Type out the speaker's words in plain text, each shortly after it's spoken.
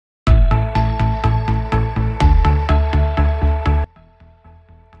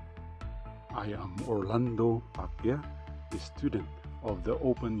Orlando Pacquiao, a student of the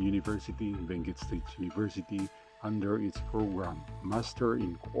Open University, Benguet State University, under its program Master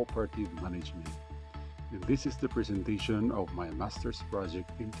in Cooperative Management. And this is the presentation of my master's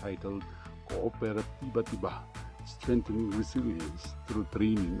project entitled KOOP-PERA TIBA-TIBA, Strengthening Resilience through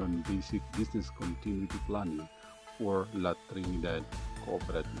Training on Basic Business Continuity Planning for La Trinidad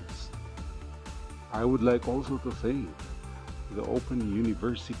Cooperatives. I would like also to thank the Open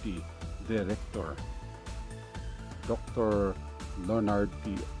University Director, Dr. Leonard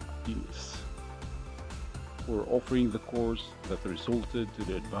T. Aquiles, for offering the course that resulted to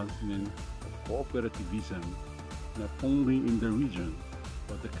the advancement of cooperativism not only in the region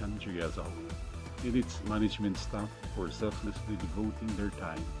but the country as a whole, and its management staff for selflessly devoting their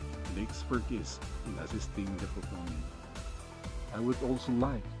time and expertise in assisting the proponent. I would also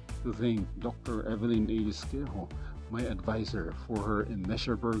like to thank Dr. Evelyn A. Esquejo, my advisor, for her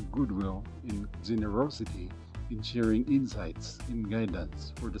immeasurable goodwill and generosity in sharing insights and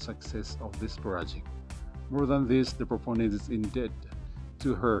guidance for the success of this project. More than this, the proponent is indebted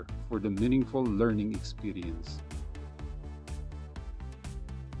to her for the meaningful learning experience.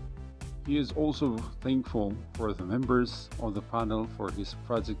 He is also thankful for the members of the panel for his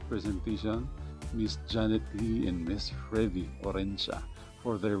project presentation, Ms. Janet Lee and Ms. Frevi Orencha,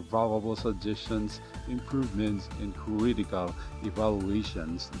 for their valuable suggestions, improvements, and critical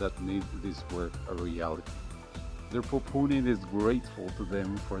evaluations that made this work a reality. The proponent is grateful to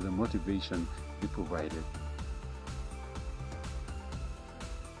them for the motivation they provided.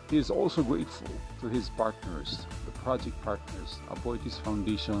 He is also grateful to his partners, the project partners, Aboitiz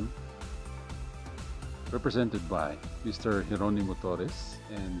Foundation, represented by Mr. Jeronimo Torres,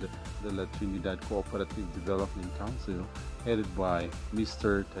 and the La Trinidad Cooperative Development Council, headed by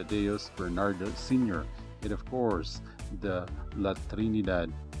Mr. Tadeos Bernardo Sr., and of course, the La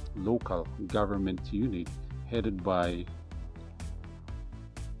Trinidad Local Government Unit, headed by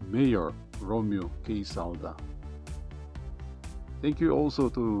Mayor Romeo K. Salda. Thank you also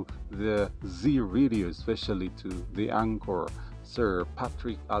to the Z Radio, especially to the anchor, Sir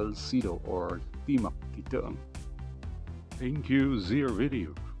Patrick Alcedo, or Timak Kitaang. Thank you, Z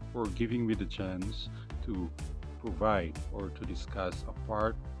Radio, for giving me the chance to provide or to discuss a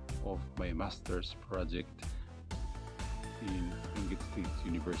part of my master's project in Benguet State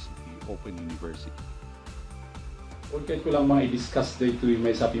University, Open University. Okay ko lang mga i-discuss dito yung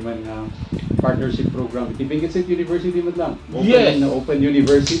may sabi man nga partnership program. Iti Benguet State University man lang. Open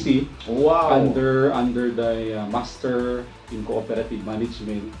University. Wow. Under the Master in Cooperative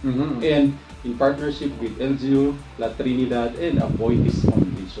Management. And in partnership with LGU, La Trinidad, and Aboitiz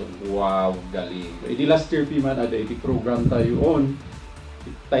Foundation. Wow, galing. Iti last year man ada iti program tayo on.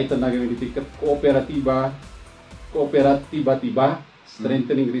 Title na gamit iti KOOP-PERA-TIBA-TIBA,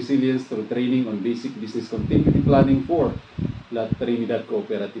 Strengthening Resilience through Training on Basic Business Continuity Planning for La Trinidad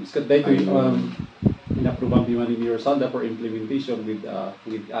Cooperatives. Kada ito yung in-approve man ni Mayor Salda for implementation with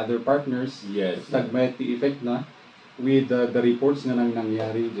other partners. Yes. Tagmayat the effect na with the reports nga nang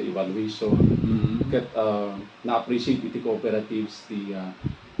nangyari, the evaluation. Kat na-appreciate iti cooperatives, the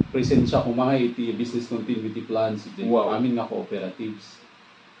presensya kung mga iti business continuity plans, wow. Amin nga cooperatives.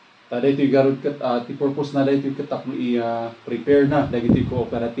 Tada ito yung garod kat, ti purpose na dahil ito yung katap i-prepare na dahil ito yung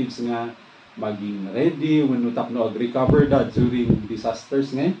cooperatives nga maging ready when utap no ag-recover da during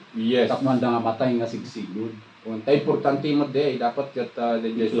disasters nga. Yes. Tap no anda nga matay nga sigsigod. Unta importante mo de dapat kat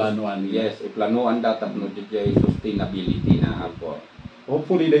planuan. Yes, iplanuan dapat no jay sustainability na ako.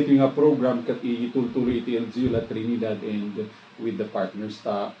 Hopefully dahil ito yung program kat itultuloy iti LGU La Trinidad and with the partners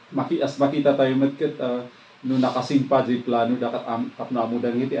ta makita tayo mat no nakasimpa di plano dapat kapna mo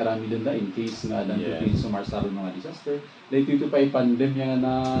dang iti arami din na in case nga dan to sumarsalo mga disaster. Dahil ito pa pandemya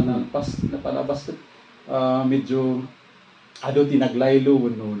na palabas medyo tinaglaylo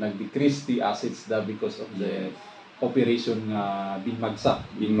no nag-decrease the assets da because of the operation nga binmagsak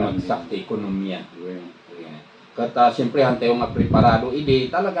sa ekonomiya. Kata siyempre hantayo nga preparado ide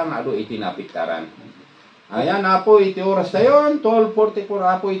talagang iti napiktaran. Ayan apo iti oras tayon 12:44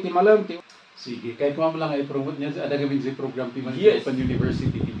 apo iti malam. Sige, kahit kung lang i-promote niya, ada gawin si program timan Open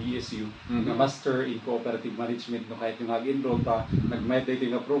University, BSU, na Master in Cooperative Management, no kahit yung nag-enroll ta, nag-med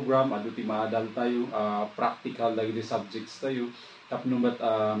nga program, ti maadal tayo, practical lagi the subjects tayo, tapno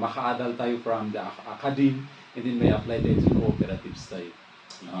maka-adal tayo from the academe, and then may apply tayo sa cooperatives tayo.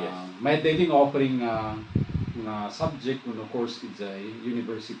 May dating offering subject, course is a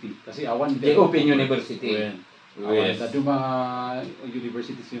university, kasi awan the Open University. Awan, dado mga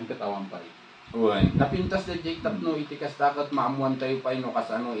universities yung katawan pa napintas na jay tapno iti kastakat maamuan tayo pa no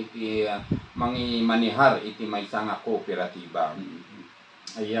kasano iti mangi manihar iti may sanga kooperatiba.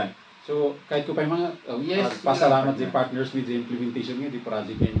 Ayan. So, kahit ko pa yung mga Yes, pasalamat sila, sa partners with the implementation nga, di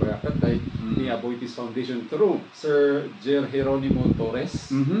project nga yung barakat, kay ni Aboitiz Foundation through Sir Jer Geronimo Torres,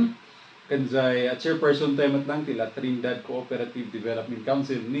 kanjay chairperson tayo matlang tila Trinidad Cooperative Development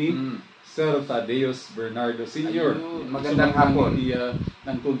Council ni Sir Tadeus Bernardo Sr. Ayun, magandang hapon.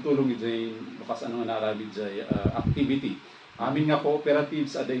 Nang tulong ijay makas ano nga narabi ijay activity. Amin nga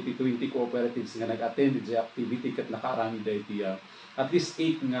cooperatives, ada iti 20 cooperatives nga nag-attend ijay activity kat nakarami da iti at least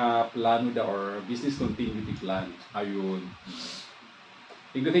 8 nga plano da or business continuity plan. Ayun.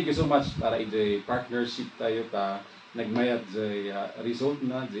 Thank you so much para ijay partnership tayo ta nagmayat jay result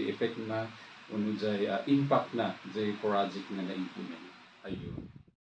na, jay effect na, uno jay impact na jay project nga na-implement. Ayun.